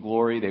looking for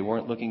glory. They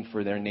weren't looking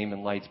for their name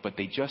and lights, but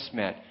they just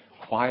met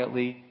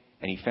quietly,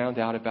 and he found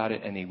out about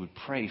it, and they would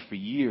pray for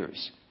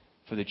years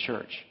for the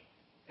church.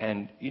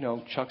 And,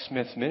 Chuck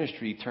Smith's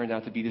ministry turned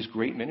out to be this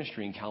great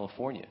ministry in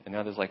California. And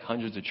now there's like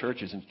hundreds of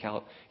churches in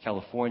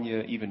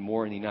California, even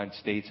more in the United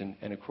States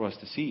and across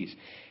the seas.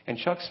 And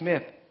Chuck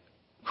Smith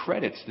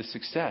credits the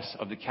success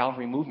of the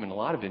Calvary movement, a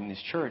lot of it in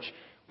his church,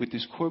 with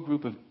this core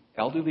group of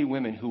elderly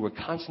women who were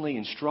constantly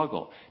in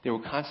struggle. They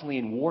were constantly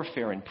in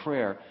warfare and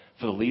prayer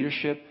for the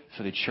leadership,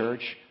 for the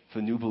church,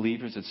 for new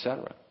believers,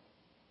 etc.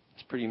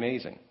 It's pretty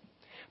amazing.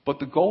 But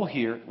the goal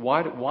here,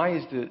 why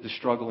is the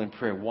struggle in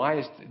prayer? Why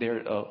is there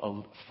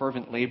a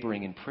fervent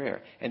laboring in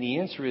prayer? And the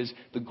answer is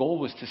the goal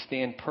was to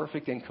stand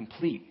perfect and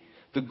complete.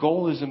 The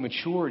goal is a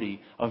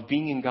maturity of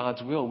being in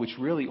God's will, which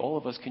really all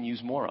of us can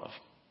use more of.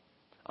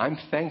 I'm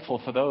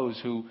thankful for those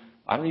who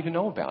I don't even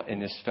know about in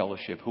this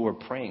fellowship who are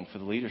praying for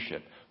the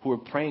leadership, who are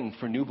praying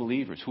for new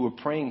believers, who are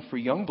praying for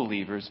young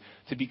believers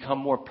to become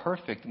more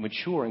perfect,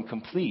 mature, and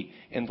complete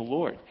in the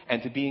Lord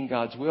and to be in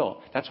God's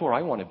will. That's where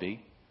I want to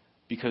be.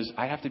 Because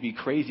I have to be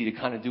crazy to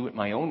kind of do it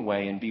my own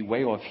way and be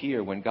way off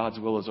here when God's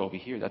will is over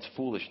here. That's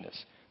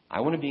foolishness.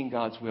 I want to be in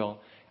God's will,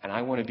 and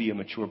I want to be a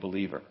mature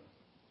believer.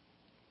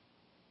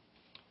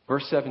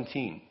 Verse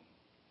 17.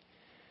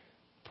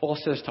 Paul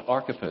says to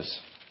Archippus,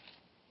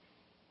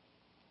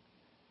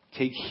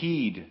 take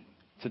heed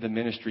to the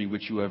ministry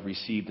which you have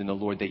received in the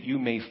Lord, that you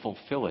may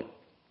fulfill it.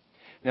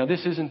 Now,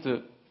 this isn't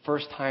the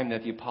first time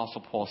that the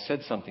Apostle Paul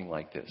said something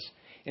like this.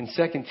 In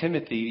 2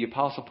 Timothy, the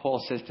Apostle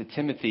Paul says to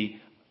Timothy,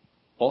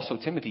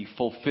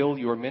 fulfill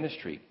your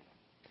ministry.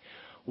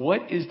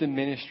 What is the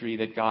ministry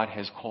that God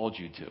has called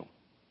you to?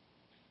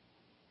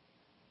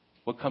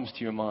 What comes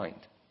to your mind?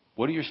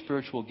 What are your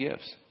spiritual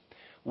gifts?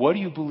 What do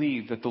you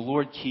believe that the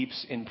Lord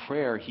keeps in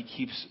prayer? He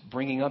keeps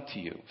bringing up to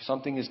you.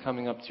 Something is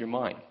coming up to your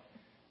mind.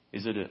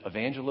 Is it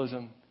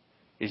evangelism?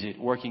 Is it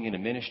working in a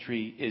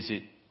ministry? Is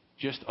it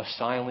just a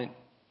silent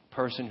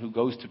person who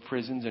goes to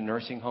prisons and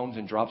nursing homes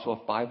and drops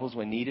off Bibles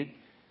when needed?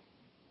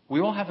 We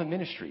all have a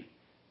ministry.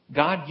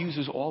 God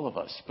uses all of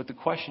us. But the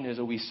question is,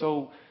 are we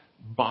so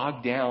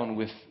bogged down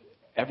with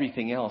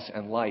everything else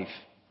and life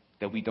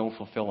that we don't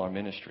fulfill our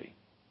ministry?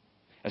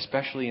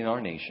 Especially in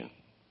our nation.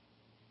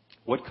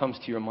 What comes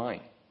to your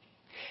mind?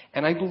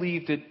 And I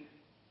believe that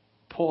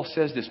Paul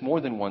says this more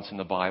than once in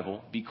the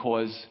Bible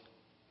because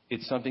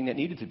it's something that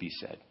needed to be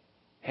said.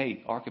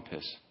 Hey,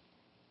 Archippus,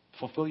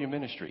 fulfill your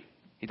ministry.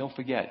 Hey, don't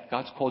forget,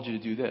 God's called you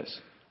to do this.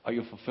 Are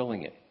you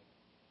fulfilling it?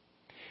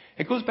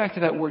 It goes back to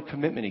that word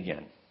commitment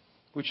again,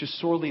 which is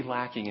sorely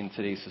lacking in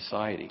today's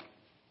society.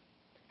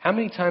 How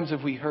many times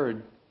have we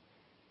heard,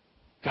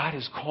 God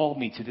has called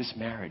me to this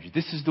marriage.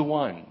 This is the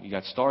one. You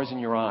got stars in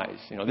your eyes.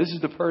 This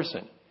is the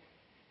person.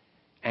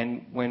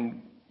 And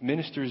when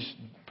ministers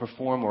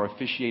perform or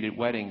officiate at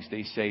weddings,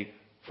 they say,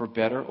 for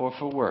better or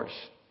for worse,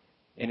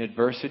 in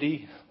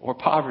adversity or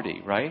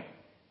poverty, right?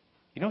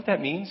 You know what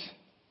that means?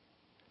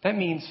 That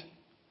means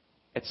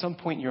at some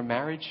point in your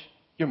marriage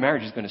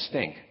is going to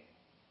stink.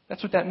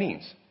 That's what that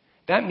means.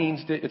 That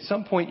means that at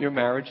some point in your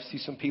marriage, see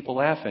some people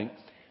laughing,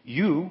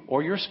 you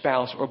or your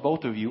spouse or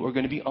both of you are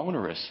going to be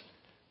onerous,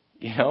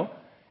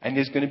 and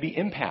there's going to be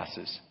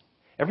impasses.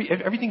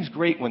 Everything's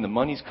great when the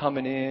money's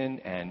coming in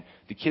and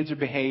the kids are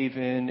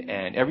behaving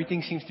and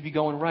everything seems to be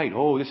going right.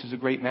 Oh, this is a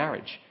great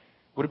marriage.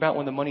 What about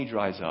when the money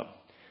dries up?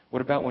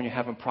 What about when you're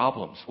having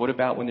problems? What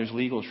about when there's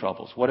legal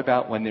troubles? What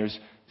about when there's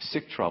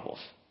sick troubles?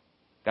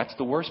 That's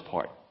the worst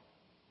part.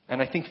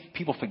 And I think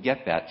people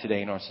forget that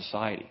today in our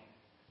society.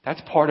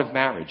 That's part of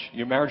marriage.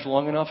 Your marriage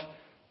long enough,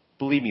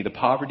 believe me, the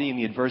poverty and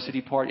the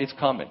adversity part, it's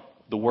coming.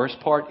 The worst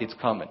part, it's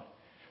coming.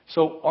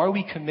 So are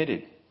we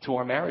committed to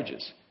our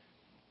marriages?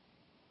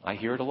 I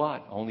hear it a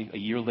lot. Only a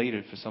year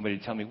later for somebody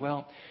to tell me,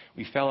 well,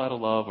 we fell out of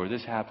love or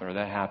this happened or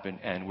that happened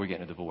and we're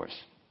getting a divorce.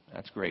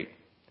 That's great.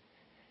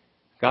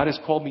 God has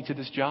called me to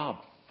this job,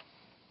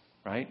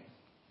 right?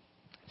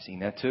 I've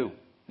seen that too.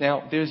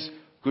 Now, there's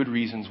good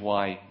reasons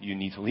why you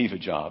need to leave a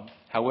job.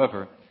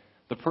 However,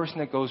 the person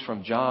that goes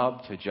from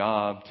job to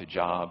job to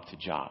job to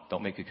job,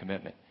 don't make a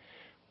commitment.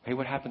 Hey,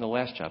 what happened the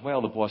last job?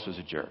 Well, the boss was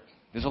a jerk.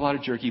 There's a lot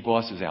of jerky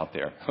bosses out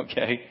there,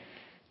 okay?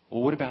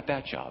 Well, what about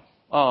that job?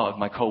 Oh,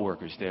 my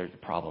coworkers, they're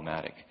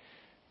problematic.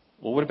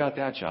 Well, what about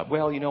that job?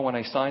 Well, when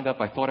I signed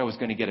up, I thought I was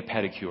going to get a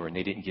pedicure, and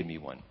they didn't give me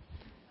one.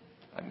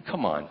 I mean,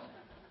 come on.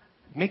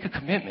 Make a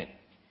commitment.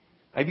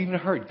 I've even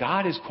heard,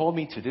 God has called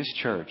me to this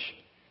church.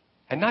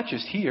 And not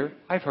just here.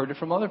 I've heard it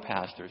from other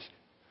pastors.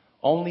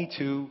 Only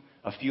to,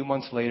 a few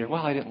months later,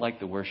 well, I didn't like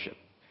the worship.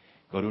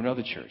 Go to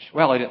another church.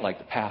 Well, I didn't like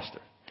the pastor.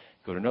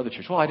 Go to another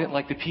church. Well, I didn't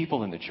like the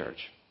people in the church.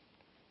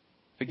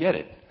 Forget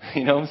it.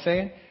 You know what I'm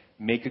saying?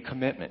 Make a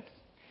commitment.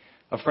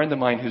 A friend of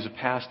mine who's a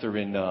pastor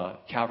in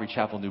Calvary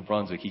Chapel, New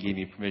Brunswick, he gave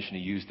me permission to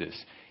use this.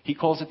 He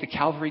calls it the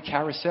Calvary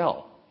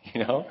Carousel.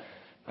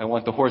 I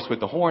want the horse with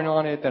the horn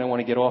on it. Then I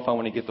want to get off. I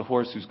want to get the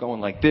horse who's going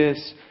like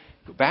this.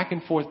 Go back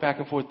and forth, back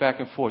and forth, back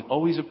and forth.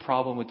 Always a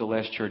problem with the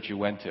last church you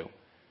went to.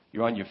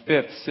 You're on your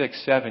 5th,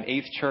 6th, 7th,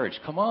 8th church.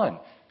 Come on.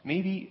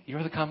 Maybe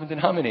you're the common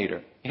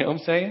denominator. You know what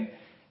I'm saying?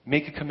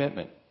 Make a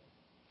commitment.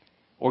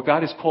 Or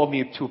God has called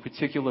me to a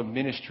particular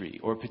ministry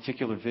or a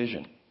particular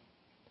vision.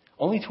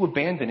 Only to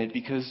abandon it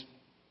because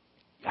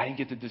I didn't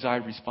get the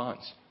desired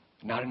response.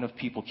 Not enough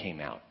people came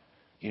out.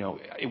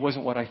 It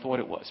wasn't what I thought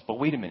it was. But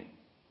wait a minute.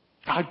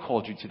 God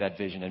called you to that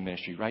vision and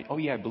ministry, right? Oh,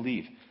 yeah, I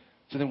believe.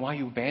 So then why are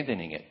you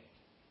abandoning it?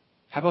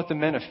 How about the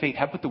men of faith?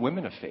 How about the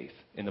women of faith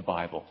in the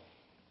Bible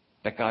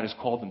that God has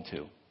called them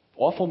to?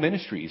 Awful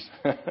ministries.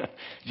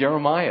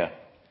 Jeremiah,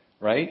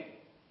 right?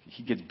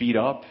 He gets beat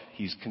up.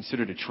 He's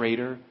considered a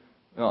traitor.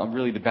 No,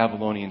 really, the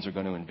Babylonians are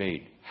going to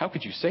invade. How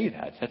could you say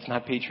that? That's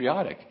not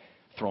patriotic.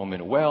 Throw him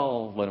in a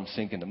well, let him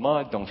sink in the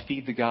mud, don't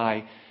feed the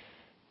guy.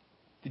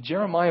 Did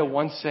Jeremiah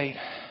once say,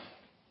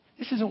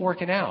 this isn't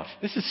working out.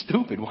 This is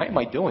stupid. Why am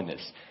I doing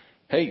this?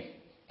 Hey,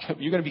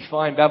 you're going to be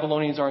fine.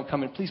 Babylonians aren't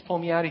coming. Please pull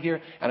me out of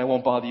here and I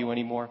won't bother you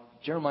anymore.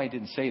 Jeremiah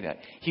didn't say that.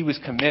 He was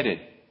committed.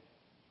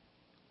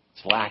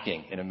 It's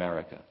lacking in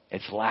America.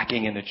 It's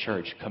lacking in the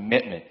church.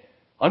 Commitment.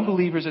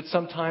 Unbelievers at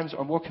sometimes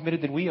are more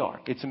committed than we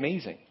are. It's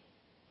amazing.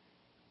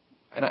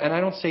 And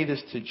I don't say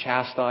this to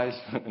chastise.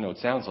 No, it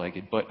sounds like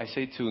it. But I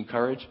say to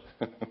encourage,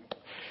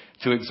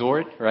 to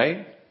exhort,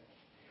 right?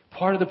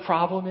 Part of the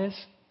problem is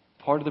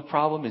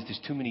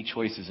there's too many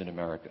choices in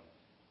America.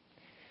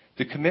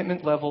 The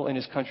commitment level in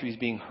this country is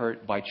being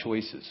hurt by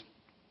choices.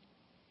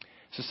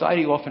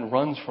 Society often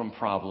runs from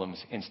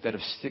problems instead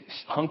of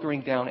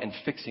hunkering down and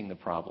fixing the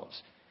problems.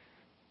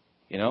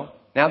 Now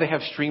they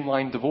have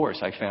streamlined divorce,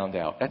 I found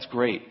out. That's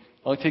great.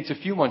 Well, it takes a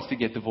few months to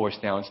get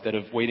divorced now instead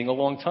of waiting a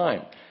long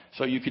time.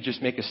 So you could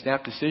just make a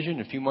snap decision.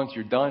 In a few months,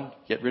 you're done.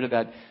 Get rid of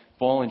that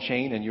ball and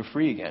chain, and you're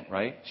free again,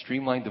 right?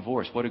 Streamlined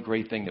divorce. What a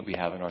great thing that we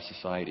have in our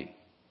society.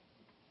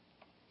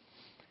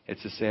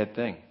 It's a sad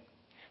thing.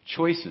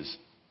 Choices.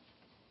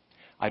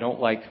 I don't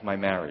like my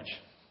marriage.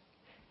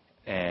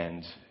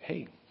 And,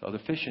 hey, other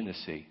fish in the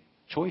sea.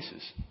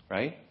 Choices,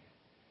 right?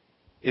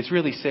 It's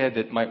really sad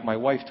that my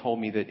wife told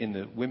me that in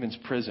the women's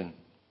prison,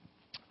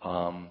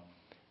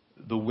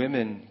 the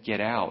women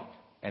get out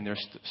and they're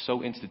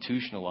so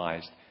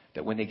institutionalized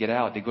that when they get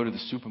out, they go to the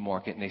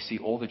supermarket and they see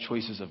all the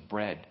choices of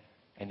bread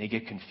and they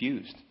get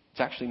confused.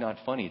 It's actually not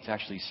funny. It's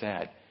actually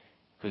sad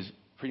because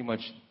pretty much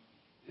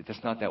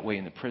that's not that way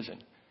in the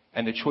prison.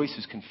 And the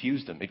choices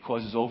confuse them. It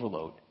causes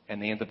overload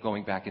and they end up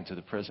going back into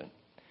the prison.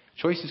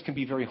 Choices can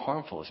be very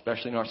harmful,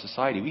 especially in our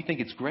society. We think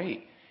it's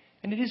great.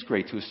 And it is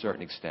great to a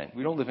certain extent.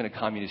 We don't live in a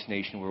communist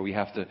nation where we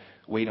have to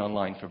wait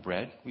online for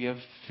bread. We have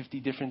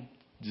 50 different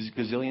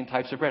gazillion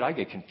types of bread. I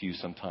get confused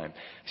sometimes.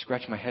 I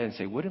scratch my head and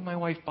say, what did my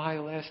wife buy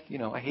last?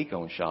 I hate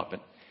going shopping.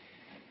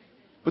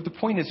 But the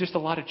point is just a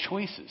lot of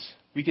choices.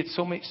 We get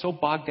so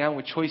bogged down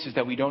with choices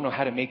that we don't know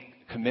how to make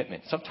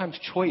commitment. Sometimes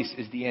choice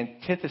is the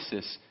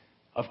antithesis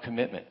of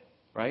commitment,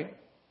 right?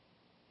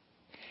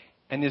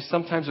 And there's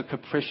sometimes a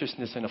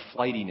capriciousness and a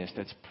flightiness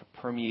that's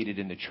permeated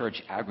in the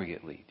church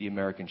aggregately, the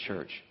American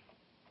church.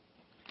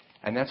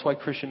 And that's why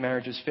Christian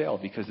marriages fail,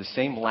 because the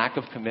same lack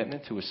of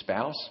commitment to a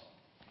spouse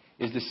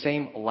is the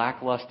same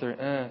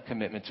lackluster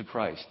commitment to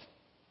Christ.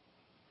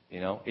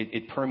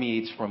 It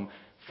permeates from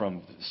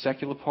the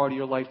secular part of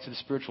your life to the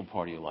spiritual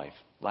part of your life.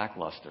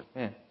 Lackluster.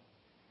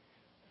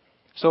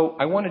 So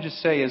I want to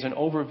just say as an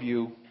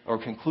overview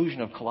or conclusion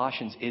of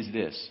Colossians is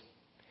this.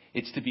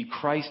 It's to be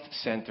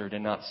Christ-centered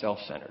and not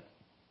self-centered.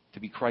 To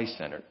be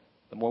Christ-centered.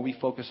 The more we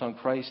focus on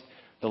Christ,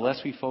 the less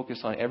we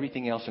focus on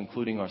everything else,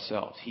 including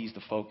ourselves. He's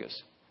the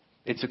focus.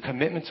 It's a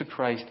commitment to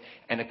Christ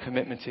and a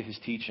commitment to His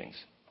teachings.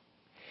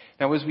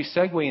 Now, as we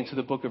segue into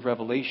the book of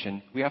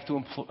Revelation, we have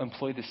to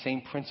employ the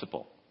same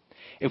principle.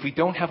 If we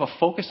don't have a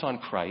focus on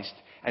Christ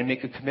and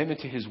make a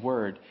commitment to His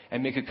Word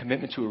and make a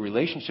commitment to a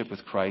relationship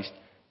with Christ,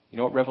 you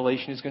know what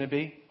Revelation is going to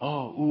be?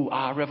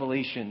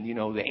 Revelation,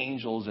 the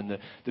angels and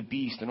the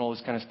beast and all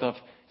this kind of stuff.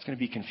 It's going to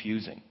be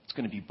confusing. It's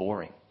going to be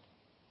boring.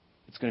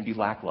 It's going to be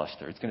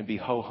lackluster. It's going to be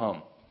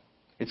ho-hum.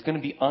 It's going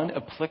to be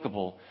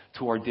unapplicable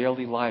to our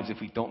daily lives if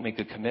we don't make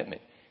a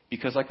commitment.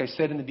 Because like I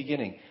said in the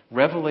beginning,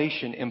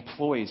 Revelation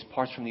employs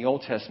parts from the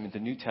Old Testament, the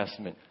New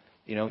Testament.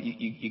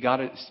 You got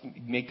to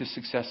make the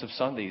success of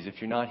Sundays.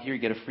 If you're not here, you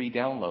get a free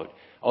download.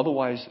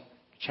 Otherwise,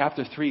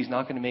 chapter 3 is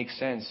not going to make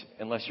sense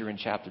unless you're in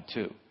chapter 2.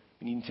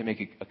 You need to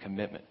make a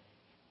commitment.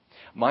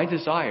 My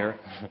desire,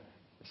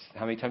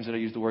 how many times did I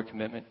use the word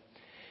commitment?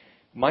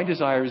 My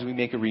desire is we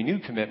make a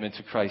renewed commitment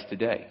to Christ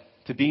today,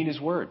 to be in His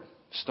Word.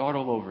 Start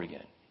all over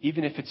again.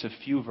 Even if it's a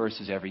few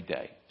verses every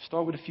day.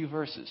 Start with a few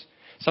verses.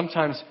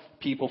 Sometimes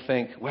people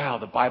think, wow,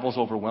 the Bible's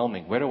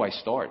overwhelming. Where do I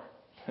start?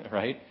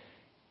 Right?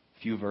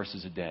 A few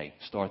verses a day.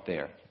 Start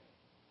there.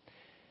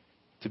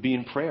 To be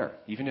in prayer,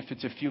 even if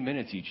it's a few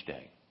minutes each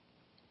day.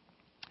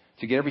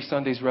 To get every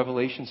Sunday's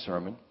Revelation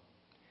sermon.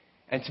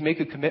 And to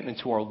make a commitment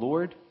to our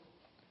Lord,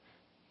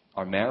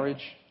 our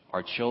marriage,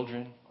 our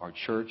children, our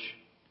church,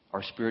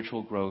 our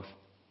spiritual growth,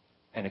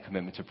 and a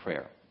commitment to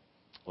prayer.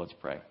 Let's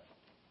pray.